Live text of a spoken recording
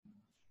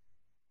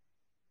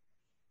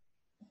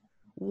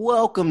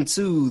Welcome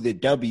to the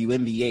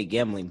WNBA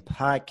Gambling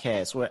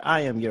Podcast, where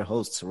I am your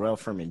host, Terrell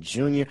Furman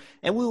Jr.,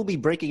 and we will be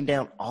breaking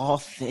down all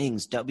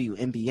things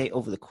WNBA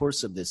over the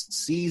course of this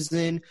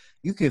season.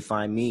 You can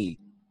find me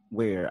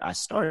where I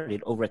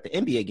started over at the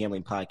NBA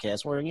Gambling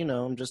Podcast, where,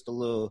 I'm just a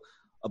little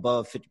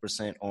above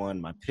 50% on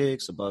my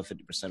picks, above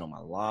 50% on my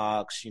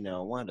locks,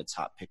 one of the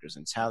top pickers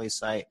in Tally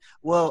site.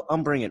 Well,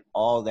 I'm bringing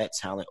all that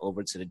talent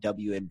over to the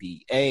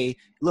WNBA.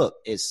 Look,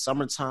 it's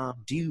summertime.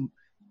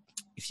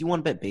 If you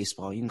want to bet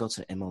baseball, you can go to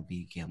the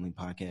MLB Gambling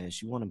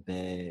Podcast. You want to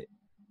bet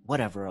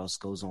whatever else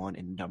goes on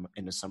in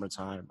the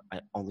summertime. I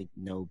only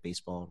know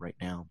baseball right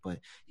now, but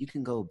you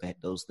can go bet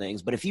those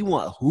things. But if you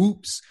want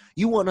hoops,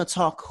 you want to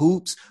talk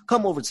hoops,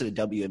 come over to the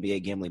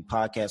WNBA Gambling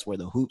Podcast, where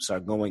the hoops are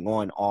going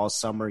on all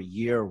summer,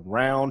 year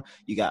round.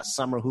 You got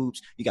summer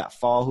hoops. You got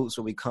fall hoops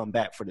when we come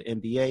back for the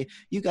NBA.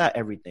 You got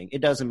everything.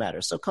 It doesn't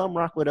matter. So come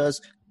rock with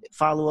us.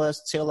 Follow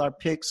us. Tell our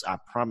picks. I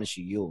promise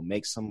you'll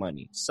make some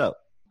money. So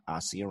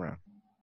I'll see you around.